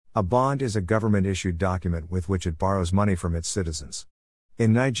A bond is a government-issued document with which it borrows money from its citizens.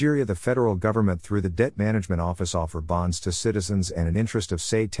 In Nigeria, the federal government through the Debt Management Office offer bonds to citizens and an interest of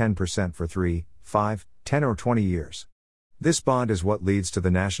say 10% for 3, 5, 10 or 20 years. This bond is what leads to the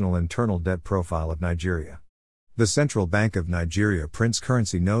national internal debt profile of Nigeria. The Central Bank of Nigeria prints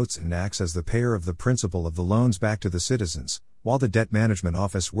currency notes and acts as the payer of the principal of the loans back to the citizens, while the Debt Management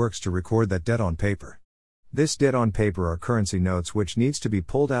Office works to record that debt on paper. This debt on paper are currency notes which needs to be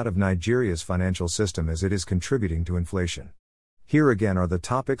pulled out of Nigeria's financial system as it is contributing to inflation. Here again are the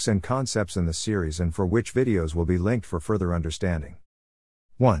topics and concepts in the series and for which videos will be linked for further understanding.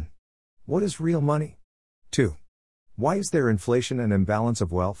 1. What is real money? 2. Why is there inflation and imbalance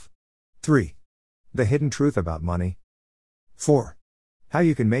of wealth? 3. The hidden truth about money. 4. How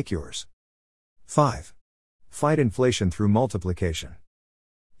you can make yours. 5. Fight inflation through multiplication.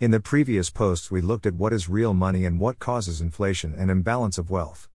 In the previous posts we looked at what is real money and what causes inflation and imbalance of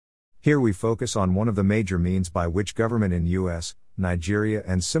wealth. Here we focus on one of the major means by which government in US, Nigeria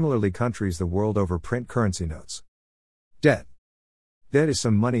and similarly countries the world over print currency notes. Debt. Debt is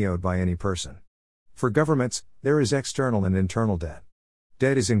some money owed by any person. For governments, there is external and internal debt.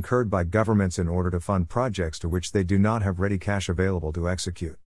 Debt is incurred by governments in order to fund projects to which they do not have ready cash available to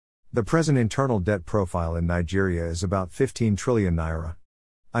execute. The present internal debt profile in Nigeria is about 15 trillion naira.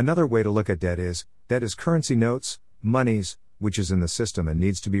 Another way to look at debt is currency notes, monies, which is in the system and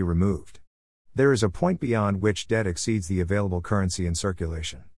needs to be removed. There is a point beyond which debt exceeds the available currency in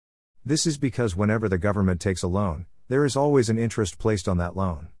circulation. This is because whenever the government takes a loan, there is always an interest placed on that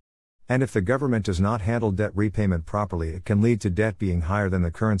loan. And if the government does not handle debt repayment properly, it can lead to debt being higher than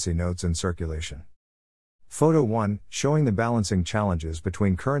the currency notes in circulation. Photo 1, showing the balancing challenges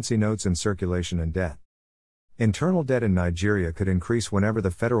between currency notes in circulation and debt. Internal debt in Nigeria could increase whenever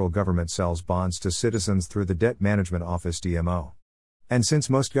the federal government sells bonds to citizens through the Debt Management Office DMO. And since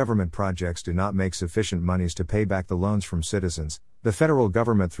most government projects do not make sufficient monies to pay back the loans from citizens, the federal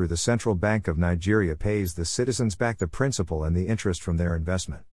government through the Central Bank of Nigeria pays the citizens back the principal and the interest from their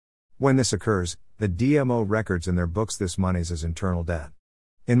investment. When this occurs, the DMO records in their books this monies as internal debt.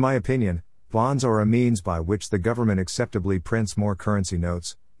 In my opinion, bonds are a means by which the government acceptably prints more currency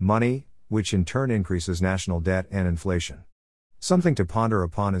notes, money, which in turn increases national debt and inflation. Something to ponder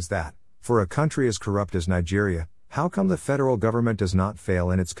upon is that, for a country as corrupt as Nigeria, how come the federal government does not fail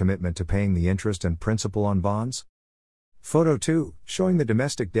in its commitment to paying the interest and principal on bonds? Photo 2, showing the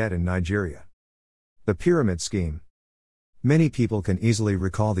domestic debt in Nigeria. The Pyramid Scheme. Many people can easily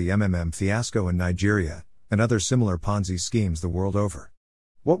recall the MMM fiasco in Nigeria, and other similar Ponzi schemes the world over.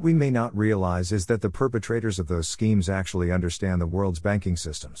 What we may not realize is that the perpetrators of those schemes actually understand the world's banking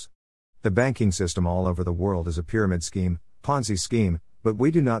systems. The banking system all over the world is a pyramid scheme, Ponzi scheme, but we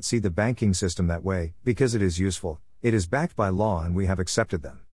do not see the banking system that way, because it is useful, it is backed by law and we have accepted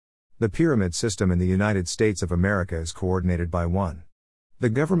them. The pyramid system in the United States of America is coordinated by 1. The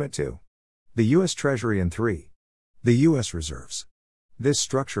government, 2. The U.S. Treasury and 3. The U.S. Reserves. This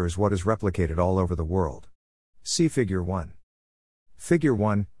structure is what is replicated all over the world. See Figure 1. Figure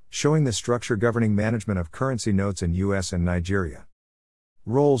 1, showing the structure governing management of currency notes in U.S. and Nigeria.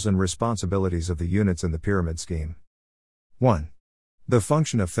 Roles and responsibilities of the units in the pyramid scheme. 1. The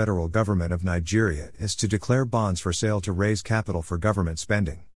function of federal government of Nigeria is to declare bonds for sale to raise capital for government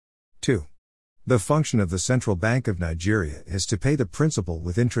spending. 2. The function of the Central Bank of Nigeria is to pay the principal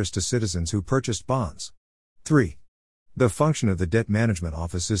with interest to citizens who purchased bonds. 3. The function of the Debt Management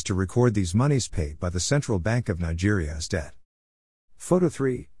Office is to record these monies paid by the Central Bank of Nigeria as debt. Photo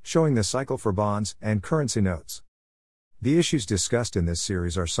 3, showing the cycle for bonds and currency notes. The issues discussed in this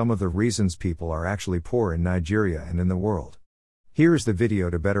series are some of the reasons people are actually poor in Nigeria and in the world. Here is the video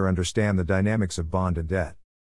to better understand the dynamics of bond and debt.